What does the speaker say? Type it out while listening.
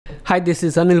Hi, this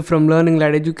is Anil from Learning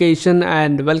Led Education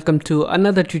and welcome to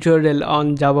another tutorial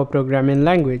on Java programming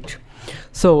language.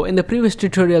 So in the previous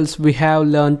tutorials we have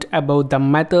learned about the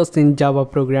methods in Java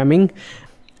programming,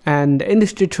 and in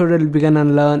this tutorial we're gonna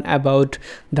learn about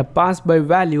the pass by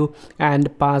value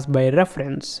and pass by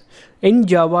reference. In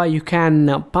Java you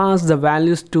can pass the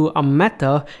values to a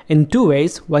method in two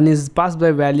ways. One is pass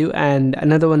by value and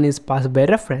another one is pass by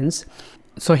reference.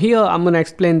 So here I'm going to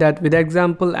explain that with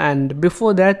example, and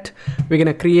before that we're going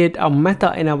to create a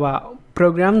method in our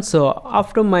program. So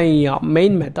after my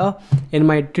main method in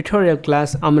my tutorial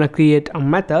class, I'm going to create a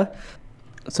method.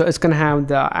 So it's going to have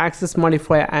the access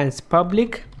modifier as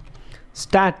public,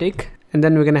 static, and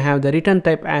then we're going to have the return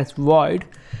type as void,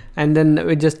 and then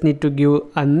we just need to give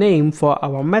a name for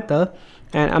our method,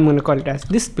 and I'm going to call it as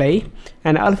display.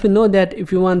 And also know that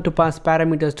if you want to pass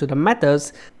parameters to the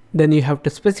methods, then you have to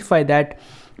specify that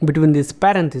between these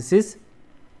parentheses.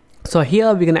 So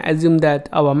here we're going to assume that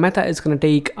our method is going to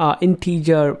take an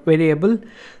integer variable,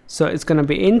 so it's going to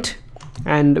be int,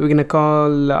 and we're going to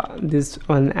call this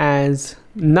one as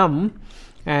num,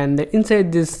 and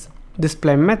inside this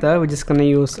display method we're just going to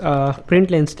use a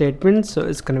println statement. So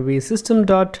it's going to be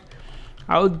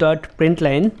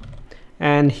system.out.println,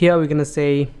 and here we're going to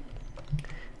say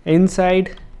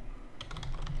inside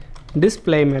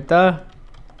display method,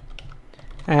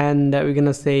 and we're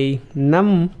gonna say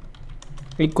num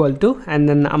equal to, and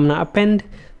then I'm gonna append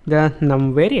the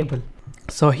num variable.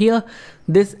 So here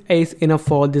this is enough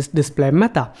for this display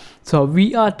method. So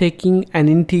we are taking an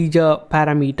integer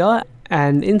parameter,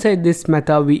 and inside this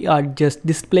method we are just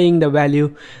displaying the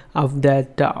value of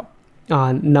that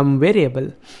num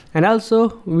variable, and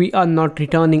also we are not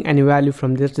returning any value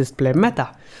from this display method.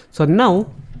 So now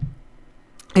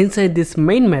inside this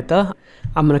main method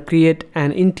I'm going to create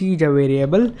an integer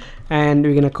variable, and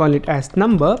we're going to call it as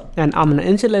number, and I'm going to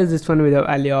initialize this one with a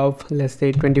value of, let's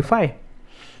say, 25.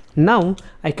 Now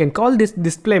I can call this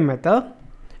display method,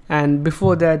 and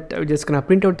before that we're just going to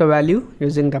print out the value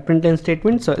using the println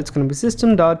statement. So it's going to be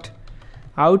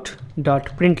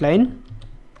system.out.println,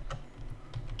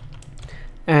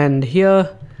 and here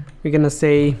we're going to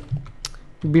say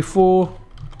before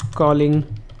calling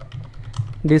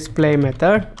display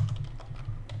method,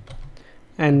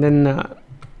 and then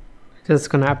just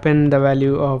gonna append the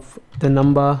value of the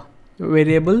number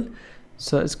variable.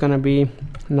 So it's gonna be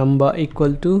number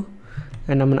equal to,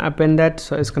 and I'm gonna append that,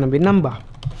 so it's gonna be number.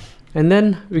 And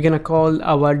then we're gonna call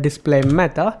our display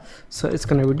method, so it's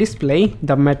gonna be display,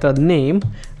 the method name,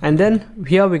 and then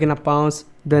here we're gonna pass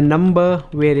the number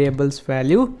variables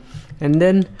value, and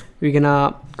then we're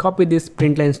gonna copy this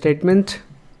println statement,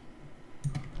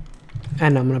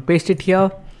 and I'm gonna paste it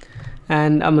here,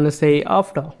 and I'm gonna say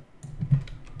after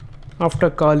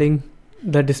calling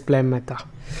the display method.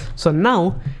 So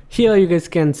now here you guys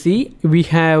can see we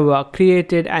have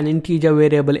created an integer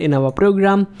variable in our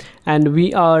program, and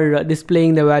we are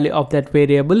displaying the value of that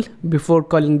variable before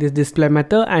calling this display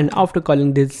method and after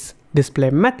calling this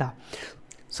display method.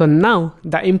 So now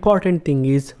the important thing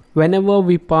is, whenever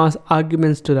we pass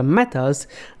arguments to the methods,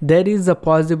 there is a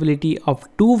possibility of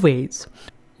two ways.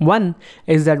 One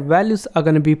is that values are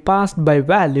going to be passed by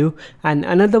value, and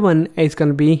another one is going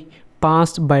to be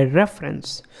passed by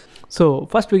reference. So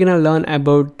first we're going to learn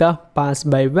about the pass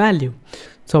by value.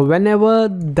 So whenever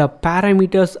the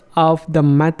parameters of the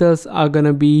methods are going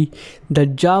to be the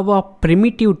Java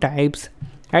primitive types,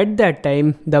 at that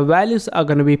time the values are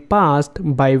going to be passed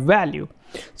by value.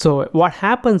 So what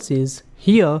happens is,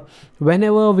 here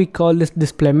whenever we call this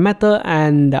display method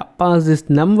and pass this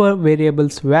number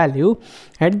variable's value,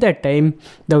 at that time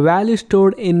the value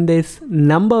stored in this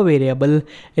number variable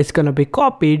is going to be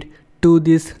copied to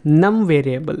this num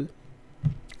variable.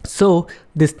 So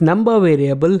this number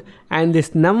variable and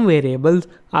this num variable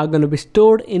are going to be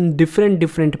stored in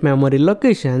different memory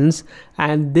locations,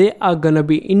 and they are going to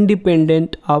be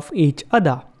independent of each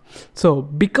other. So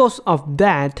because of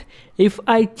that, if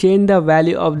I change the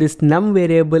value of this num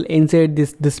variable inside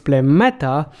this display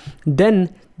method, then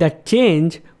that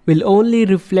change will only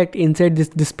reflect inside this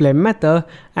display method,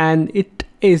 and it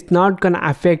is not gonna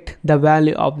affect the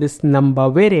value of this number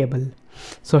variable.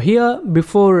 So here,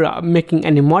 before making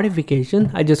any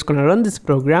modification, I just gonna run this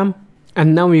program.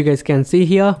 And now you guys can see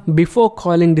here, before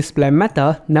calling display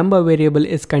method, number variable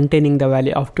is containing the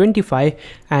value of 25,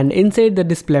 and inside the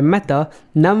display method,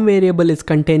 num variable is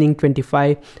containing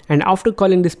 25, and after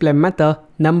calling display method,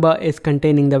 number is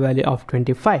containing the value of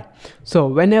 25. So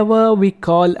whenever we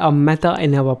call a method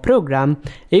in our program,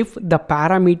 if the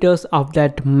parameters of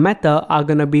that method are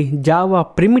gonna be Java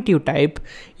primitive type,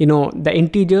 the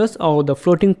integers or the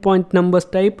floating point numbers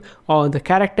type or the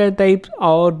character types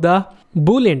or the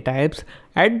boolean types,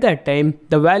 at that time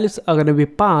the values are going to be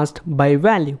passed by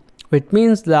value, which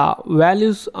means the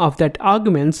values of that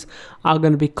arguments are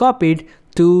going to be copied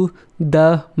to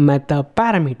the method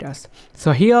parameters.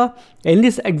 So here in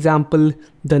this example,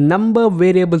 the number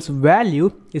variable's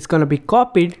value is going to be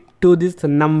copied to this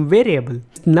num variable.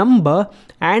 Number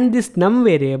and this num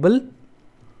variable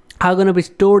are going to be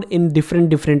stored in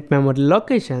different memory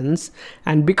locations,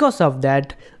 and because of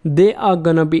that they are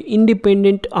going to be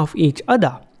independent of each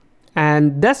other.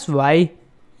 And that's why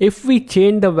if we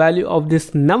change the value of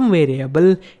this num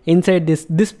variable inside this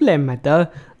display method,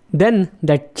 then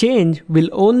that change will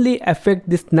only affect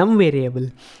this num variable.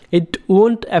 It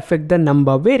won't affect the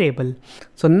number variable.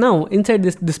 So now inside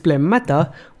this display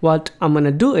method, what I'm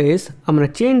gonna do is I'm gonna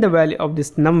change the value of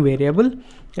this num variable,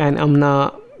 and I'm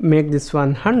gonna make this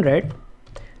 100,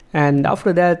 and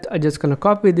after that I'm just gonna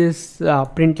copy this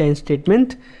println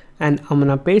statement and I'm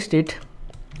gonna paste it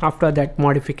after that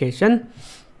modification.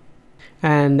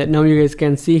 And now you guys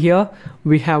can see here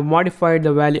we have modified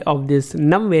the value of this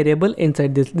num variable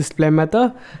inside this display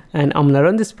method, and I'm gonna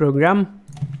run this program.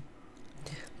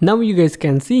 Now you guys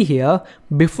can see here,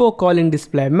 before calling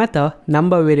display method,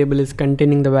 number variable is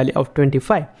containing the value of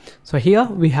 25. So here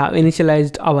we have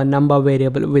initialized our number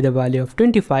variable with a value of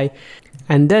 25,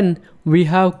 and then we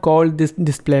have called this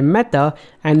display method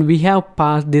and we have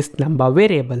passed this number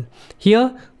variable.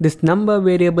 Here this number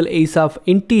variable is of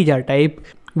integer type,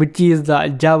 which is the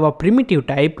Java primitive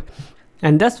type,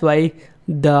 and that's why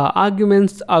the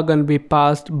arguments are going to be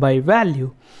passed by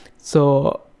value.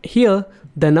 So here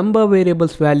the number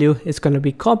variable's value is going to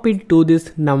be copied to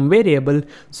this num variable.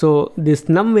 So this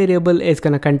num variable is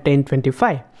going to contain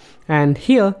 25, and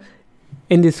here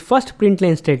in this first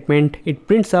println statement it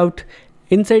prints out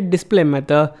inside display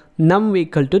method num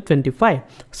equal to 25.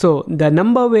 So the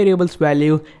number variable's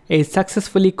value is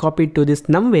successfully copied to this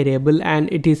num variable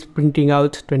and it is printing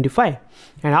out 25.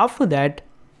 And after that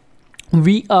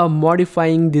we are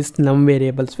modifying this num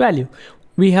variable's value.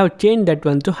 We have changed that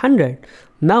one to 100.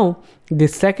 Now the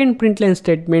second println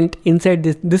statement inside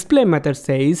this display method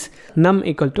says num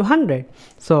equal to 100.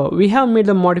 So we have made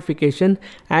the modification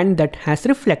and that has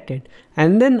reflected.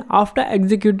 And then after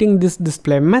executing this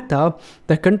display method,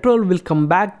 the control will come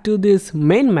back to this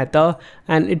main method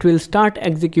and it will start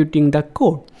executing the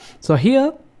code. So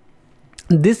here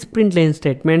this println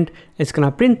statement is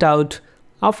gonna print out,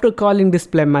 after calling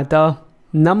display method,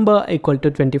 number equal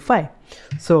to 25.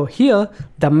 So here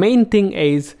the main thing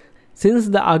is, since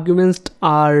the arguments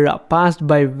are passed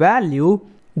by value,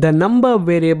 the number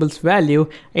variable's value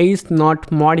is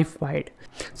not modified.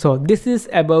 So this is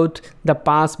about the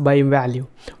pass by value.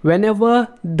 Whenever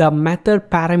the method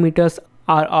parameters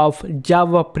are of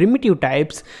Java primitive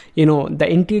types, the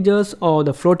integers or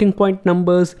the floating point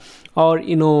numbers, or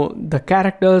the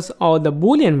characters or the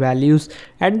boolean values,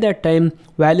 at that time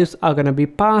values are going to be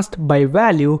passed by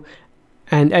value.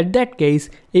 And at that case,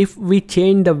 if we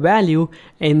change the value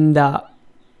in the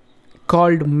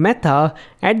called method,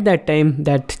 at that time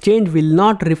that change will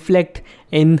not reflect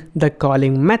in the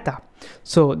calling method.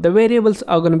 So the variables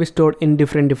are going to be stored in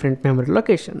different memory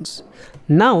locations.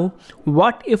 Now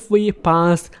what if we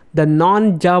pass the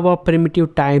non-Java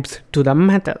primitive types to the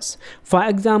methods? For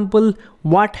example,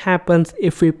 what happens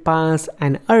if we pass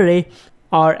an array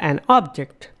or an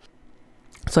object?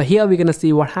 So here we're gonna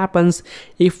see what happens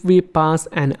if we pass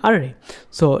an array.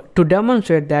 So to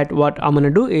demonstrate that, what I'm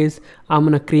gonna do is I'm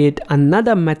gonna create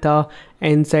another method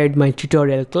inside my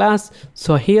tutorial class.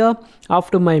 So here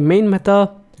after my main method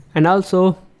and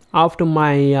also after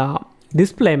my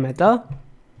display method,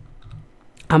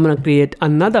 I'm gonna create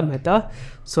another method.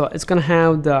 So it's gonna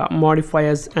have the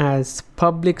modifiers as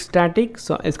public static.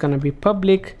 So it's gonna be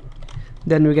public,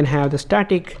 then we can have the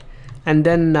static, and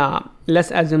then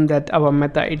let's assume that our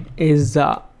method is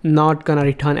not gonna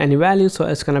return any value, so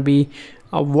it's gonna be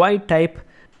a void type,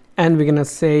 and we're gonna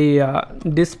say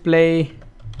display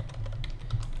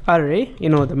array,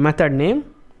 the method name,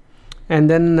 and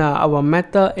then our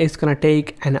method is gonna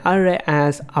take an array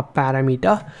as a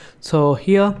parameter. So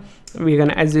here we're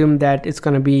gonna assume that it's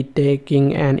gonna be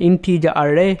taking an integer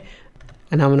array,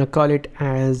 and I'm gonna call it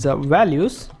as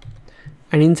values.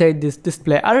 And inside this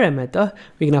display array method,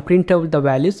 we're gonna print out the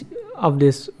values of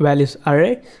this values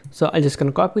array. So I'm just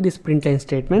gonna copy this println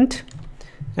statement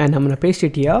and I'm gonna paste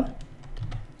it here,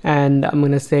 and I'm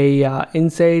gonna say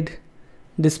inside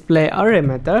display array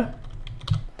method,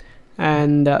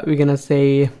 and we're gonna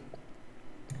say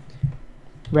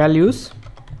values,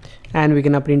 and we're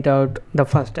gonna print out the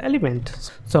first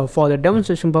element. So for the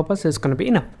demonstration purpose, it's gonna be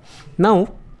enough.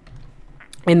 Now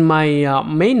in my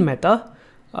main method,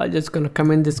 just gonna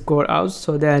comment this code out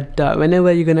so that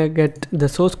whenever you're gonna get the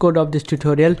source code of this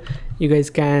tutorial, you guys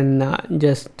can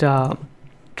just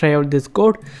try out this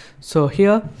code. So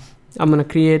here I'm gonna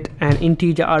create an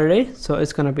integer array, so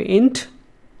it's gonna be int,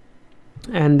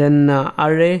 and then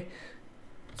array,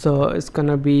 so it's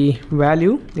gonna be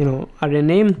value, array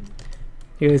name.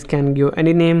 You guys can give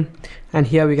any name, and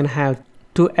here we're gonna have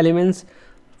 2 elements.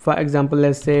 For example,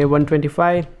 let's say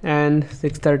 125 and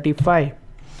 635.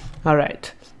 All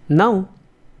right, now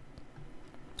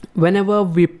whenever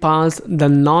we pass the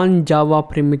non-Java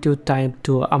primitive type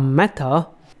to a method,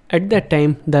 at that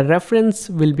time the reference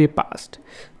will be passed.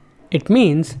 It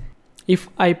means if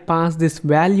I pass this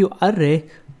value array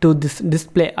to this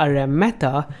display array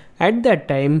method, at that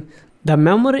time the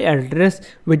memory address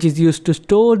which is used to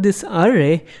store this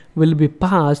array will be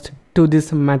passed to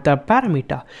this method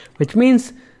parameter, which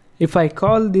means if I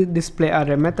call the display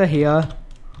array method here,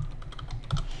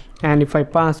 and if I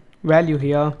pass value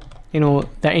here,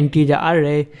 the integer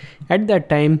array, at that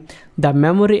time the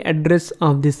memory address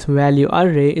of this value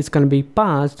array is going to be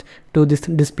passed to this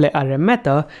display array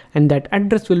method, and that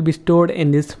address will be stored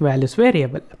in this values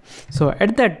variable. So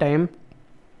at that time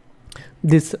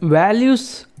this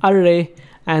values array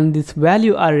and this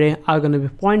value array are going to be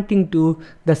pointing to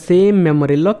the same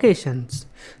memory locations.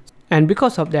 And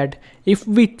because of that, if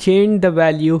we change the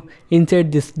value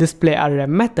inside this display array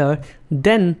method,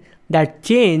 then that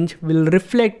change will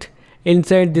reflect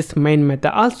inside this main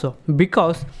method also,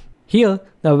 because here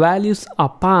the values are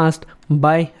passed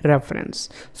by reference.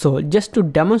 So just to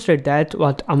demonstrate that,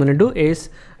 what I'm gonna do is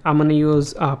I'm gonna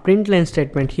use a println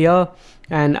statement here,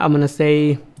 and I'm gonna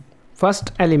say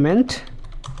first element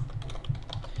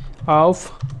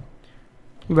of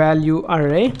value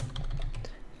array,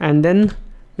 and then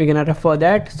we're gonna refer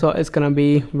that, so it's gonna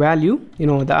be value,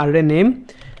 the array name,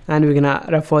 and we're gonna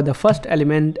refer the first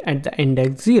element at the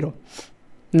index 0.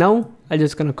 Now I'm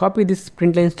just gonna copy this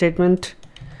println statement,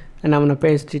 and I'm gonna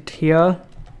paste it here,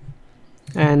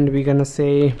 and we're gonna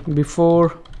say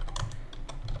before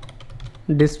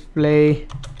display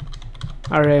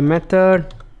array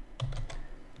method,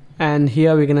 and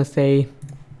here we're gonna say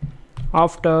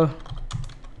after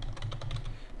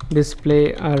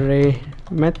display array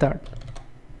method.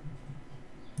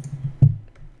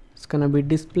 It's gonna be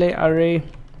display array,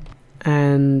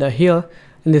 and here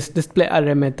in this display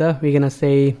array method we're gonna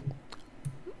say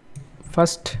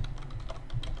first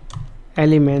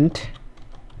element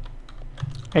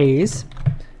is,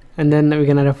 and then we're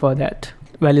gonna refer that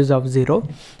values of 0.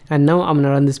 And now I'm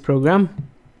gonna run this program.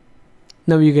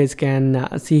 Now you guys can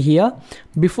see here,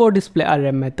 before display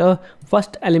array method,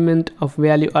 first element of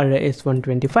value array is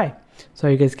 125. So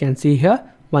you guys can see here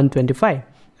 125.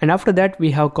 And after that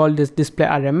we have called this display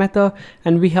array method,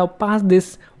 and we have passed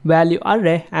this value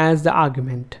array as the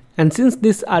argument. And since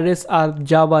these arrays are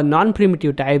Java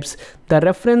non-primitive types, the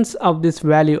reference of this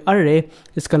value array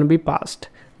is going to be passed.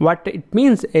 What it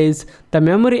means is the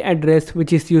memory address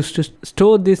which is used to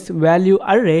store this value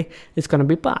array is going to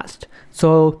be passed.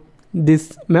 So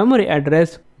this memory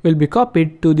address will be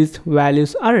copied to this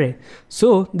values array.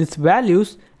 So these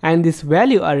values and this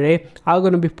value array are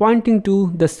going to be pointing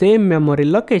to the same memory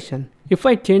location. If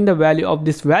I change the value of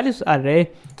this values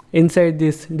array inside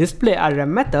this display array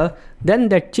method, then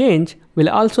that change will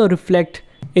also reflect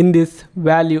in this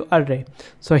value array.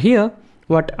 So here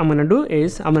what I'm going to do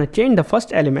is I'm going to change the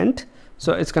first element,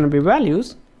 so it's going to be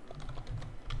values,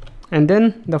 and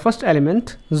then the first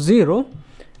element 0,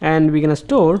 and we're going to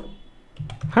store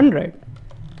 100.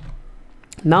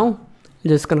 Now I'm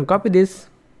just going to copy this,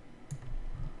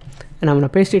 and I'm going to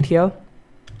paste it here,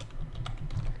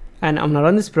 and I'm going to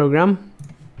run this program.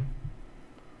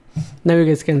 Now you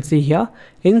guys can see here,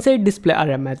 inside display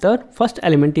array method, first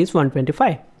element is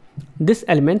 125. This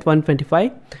element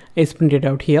 125 is printed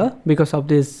out here because of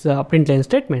this println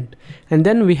statement. And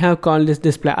then we have called this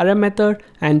display array method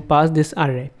and passed this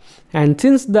array. And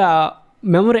since the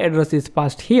memory address is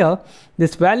passed here,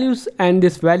 this values and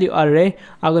this value array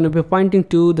are going to be pointing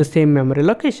to the same memory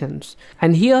locations.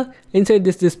 And here inside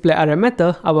this display array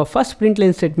method, our first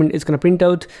println statement is going to print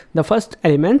out the first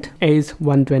element is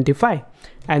 125.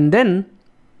 And then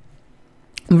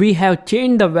we have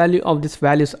changed the value of this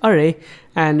values array,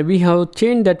 and we have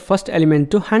changed that first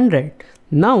element to 100.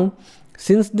 Now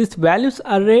since this values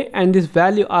array and this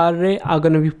value array are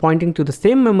going to be pointing to the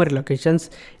same memory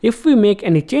locations, if we make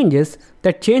any changes,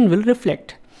 that change will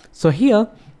reflect. So here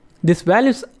this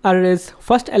values array's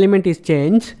first element is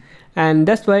changed, and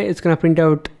that's why it's going to print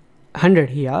out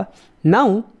 100 here.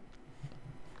 Now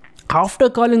after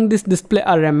calling this display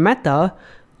array method,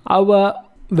 our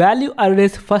value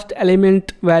array's first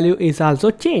element value is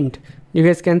also changed. you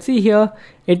guys can see here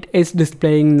it is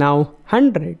displaying now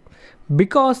 100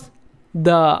 because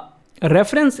the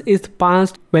reference is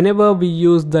passed whenever we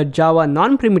use the Java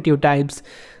non-primitive types.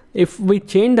 If we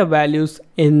change the values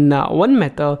in one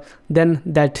method, then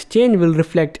that change will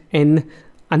reflect in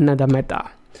another method.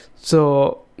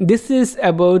 So this is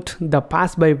about the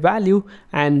pass by value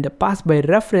and pass by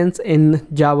reference in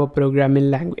Java programming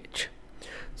language.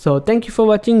 So thank you for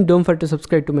watching. Don't forget to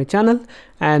subscribe to my channel,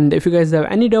 and if you guys have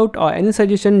any doubt or any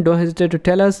suggestion, don't hesitate to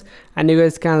tell us. And you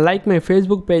guys can like my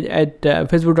Facebook page at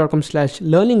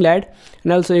facebook.com/learninglad,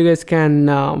 and also you guys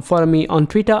can follow me on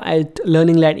Twitter at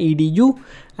learningladedu,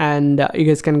 and you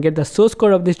guys can get the source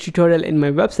code of this tutorial in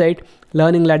my website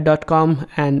learninglad.com,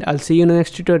 and I'll see you in the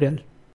next tutorial.